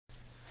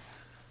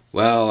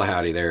Well,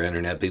 howdy there,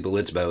 Internet people.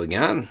 It's Bo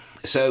again.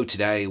 So,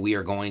 today we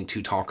are going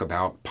to talk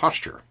about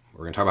posture.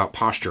 We're going to talk about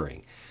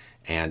posturing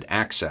and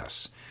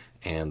access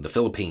and the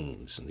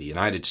Philippines and the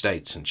United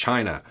States and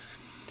China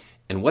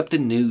and what the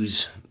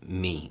news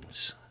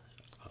means,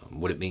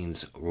 what it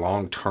means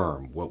long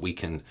term, what we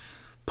can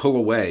pull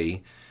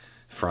away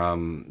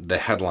from the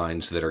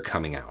headlines that are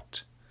coming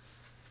out.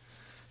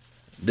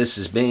 This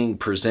is being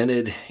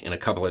presented in a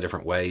couple of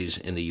different ways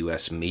in the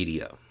U.S.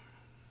 media,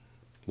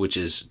 which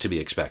is to be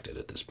expected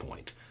at this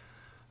point.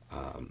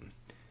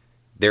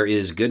 There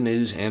is good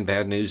news and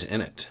bad news in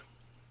it.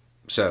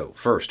 So,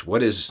 first,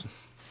 what's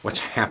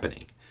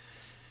happening?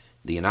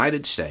 The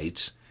United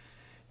States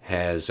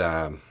has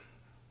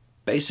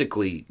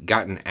basically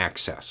gotten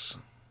access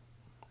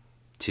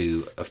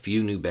to a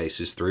few new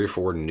bases, 3 or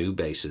 4 new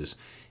bases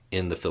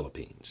in the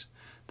Philippines.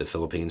 The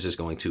Philippines is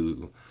going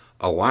to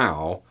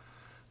allow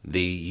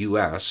the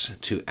U.S.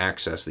 to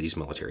access these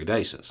military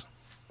bases.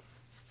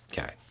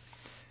 Okay.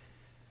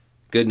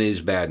 Good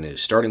news, bad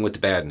news. Starting with the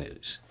bad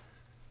news.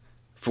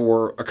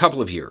 For a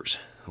couple of years,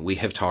 we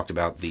have talked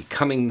about the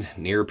coming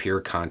near-peer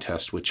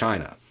contest with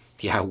China.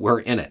 Yeah, we're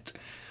in it.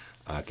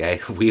 Okay,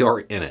 we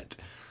are in it.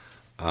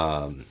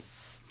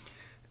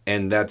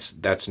 And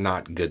that's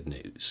not good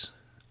news.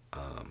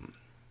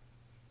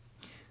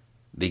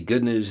 The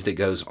good news that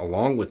goes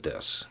along with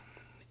this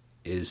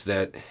is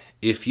that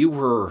if you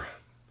were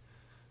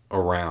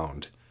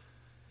around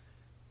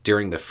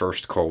during the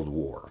first Cold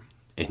War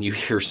and you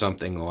hear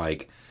something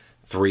like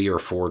 3 or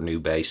 4 new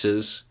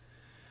bases,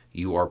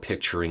 you are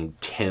picturing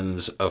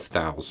tens of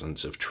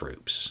thousands of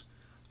troops.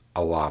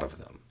 A lot of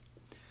them.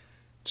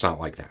 It's not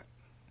like that.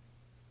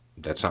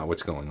 That's not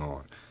what's going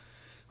on.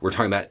 We're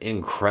talking about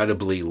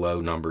incredibly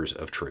low numbers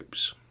of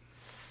troops.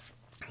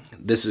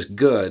 This is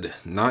good,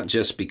 not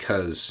just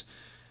because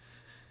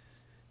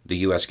the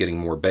U.S. getting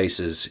more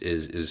bases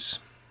is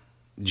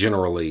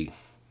generally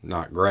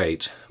not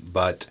great,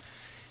 but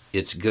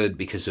it's good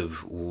because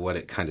of what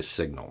it kind of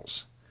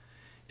signals.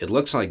 It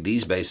looks like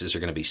these bases are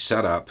going to be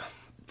set up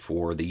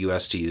for the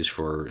U.S. to use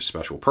for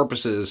special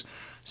purposes,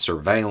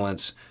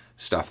 surveillance,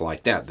 stuff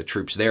like that. The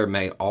troops there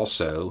may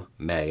also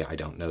be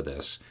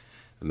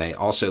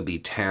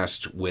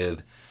tasked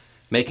with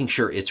making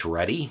sure it's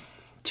ready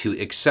to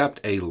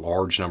accept a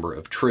large number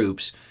of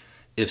troops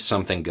if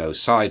something goes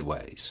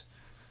sideways.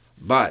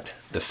 But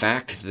the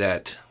fact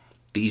that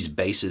these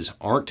bases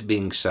aren't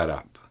being set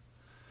up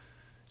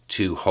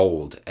to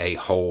hold a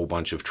whole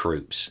bunch of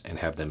troops and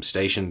have them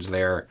stationed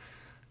there,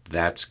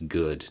 that's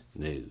good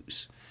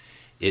news.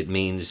 It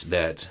means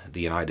that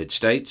the United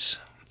States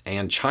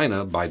and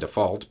China, by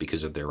default,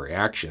 because of their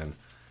reaction,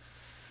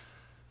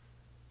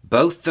 they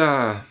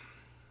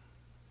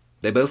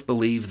both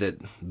believe that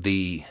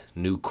the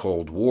new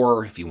Cold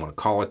War, if you want to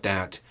call it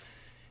that,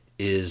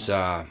 is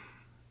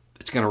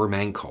it's going to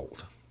remain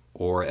cold,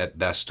 or at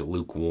best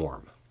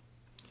lukewarm.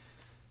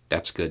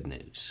 That's good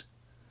news.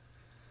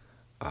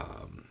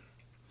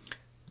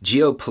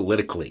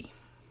 Geopolitically,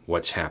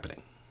 what's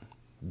happening?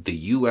 The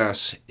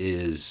U.S.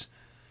 is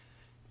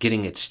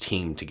getting its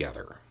team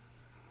together.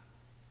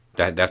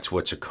 That's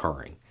what's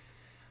occurring.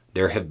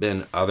 There have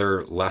been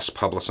other less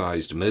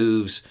publicized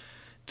moves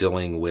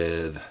dealing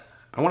with,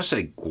 I want to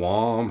say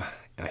Guam,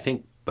 and I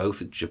think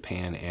both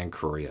Japan and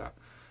Korea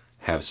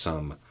have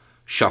some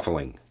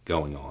shuffling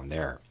going on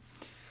there.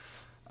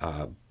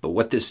 But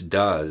what this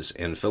does,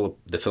 and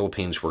the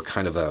Philippines were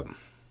kind of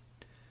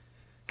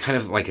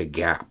like a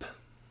gap.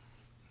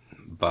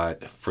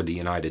 But for the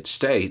United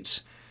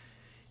States,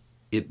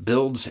 it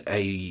builds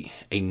a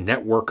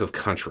network of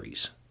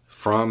countries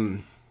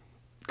from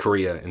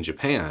Korea and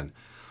Japan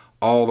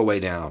all the way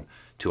down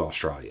to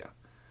Australia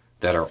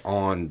that are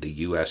on the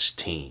U.S.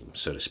 team,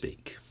 so to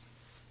speak.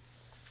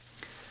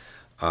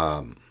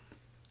 The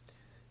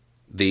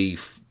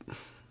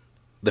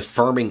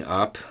firming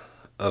up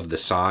of the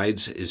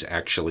sides is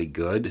actually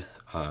good.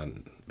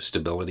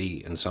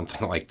 Stability in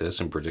something like this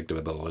and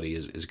predictability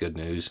is good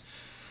news.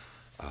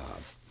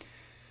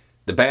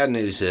 The bad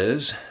news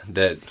is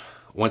that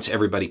once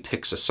everybody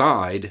picks a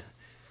side.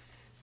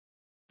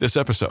 This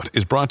episode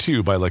is brought to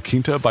you by La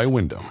Quinta by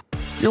Wyndham.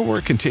 Your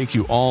work can take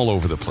you all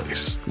over the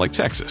place, like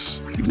Texas.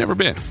 You've never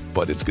been,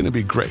 but it's going to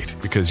be great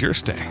because you're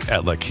staying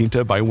at La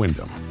Quinta by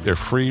Wyndham. Their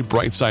free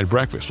Bright Side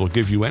breakfast will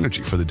give you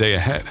energy for the day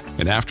ahead.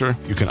 And after,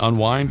 you can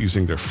unwind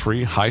using their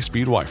free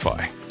high-speed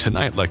Wi-Fi.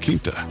 Tonight, La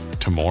Quinta.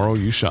 Tomorrow,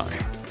 you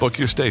shine. Book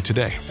your stay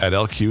today at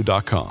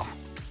LQ.com.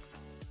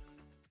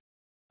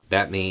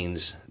 That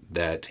means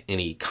that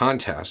any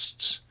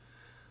contests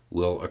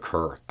will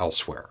occur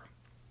elsewhere.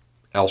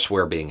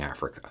 Elsewhere being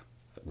Africa.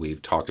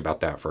 We've talked about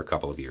that for a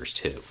couple of years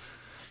too.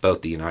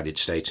 Both the United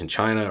States and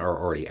China are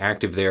already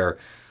active there,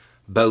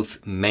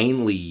 both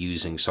mainly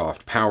using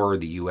soft power.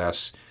 The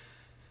U.S.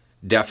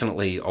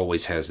 definitely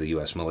always has the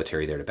U.S.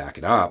 military there to back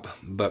it up,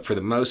 but for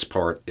the most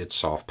part, it's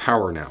soft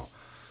power now.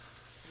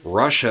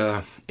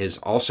 Russia is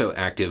also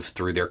active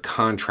through their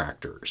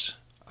contractors.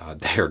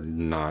 They're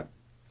not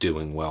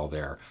doing well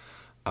there.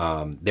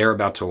 They're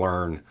about to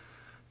learn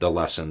the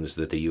lessons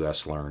that the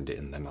U.S. learned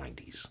in the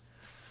 90s.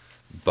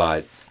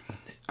 But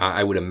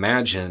I would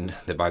imagine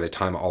that by the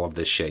time all of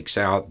this shakes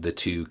out, the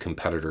two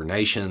competitor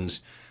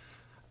nations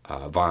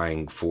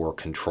vying for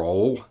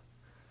control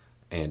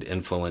and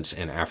influence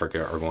in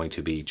Africa are going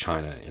to be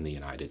China and the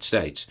United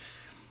States.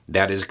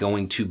 That is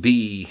going to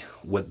be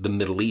what the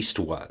Middle East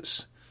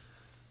was,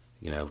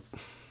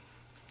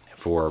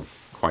 for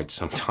quite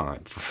some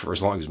time, for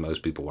as long as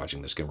most people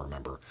watching this can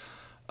remember.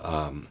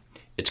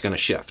 It's going to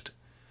shift.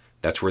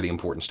 That's where the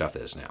important stuff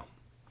is now.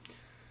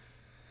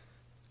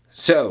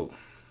 So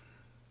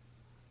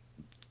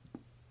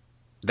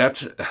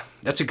that's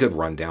a good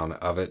rundown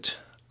of it.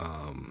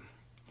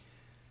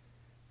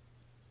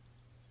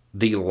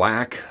 The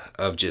lack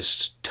of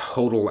just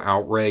total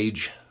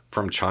outrage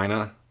from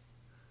China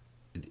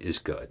is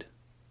good.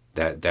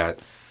 That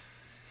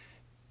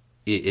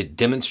it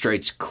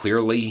demonstrates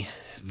clearly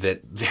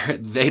that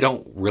they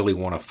don't really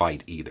want to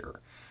fight either.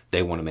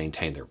 They want to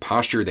maintain their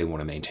posture. They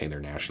want to maintain their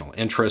national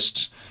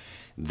interests.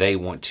 They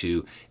want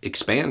to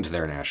expand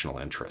their national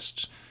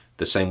interests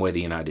the same way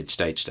the United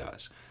States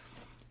does.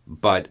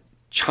 But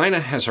China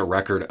has a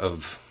record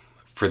of,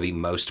 for the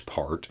most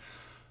part,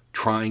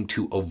 trying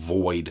to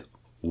avoid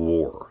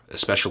war,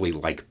 especially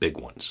like big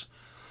ones.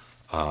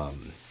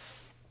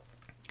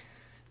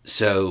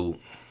 So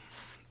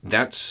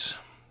that's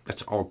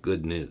all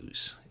good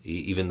news,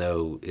 even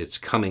though it's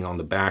coming on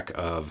the back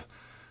of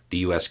the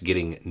U.S.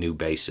 getting new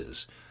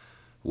bases,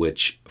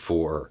 which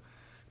for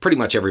pretty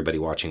much everybody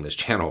watching this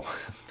channel,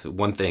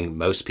 one thing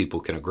most people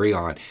can agree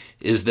on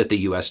is that the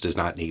U.S. does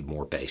not need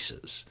more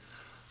bases.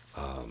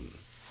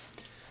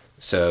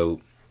 So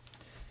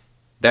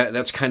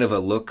that's kind of a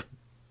look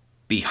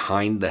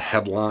behind the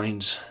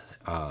headlines,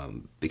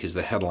 because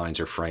the headlines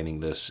are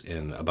framing this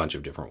in a bunch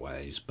of different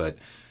ways, but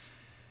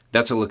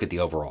that's a look at the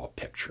overall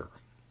picture.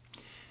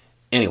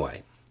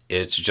 Anyway,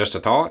 it's just a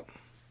thought.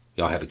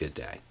 Y'all have a good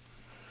day.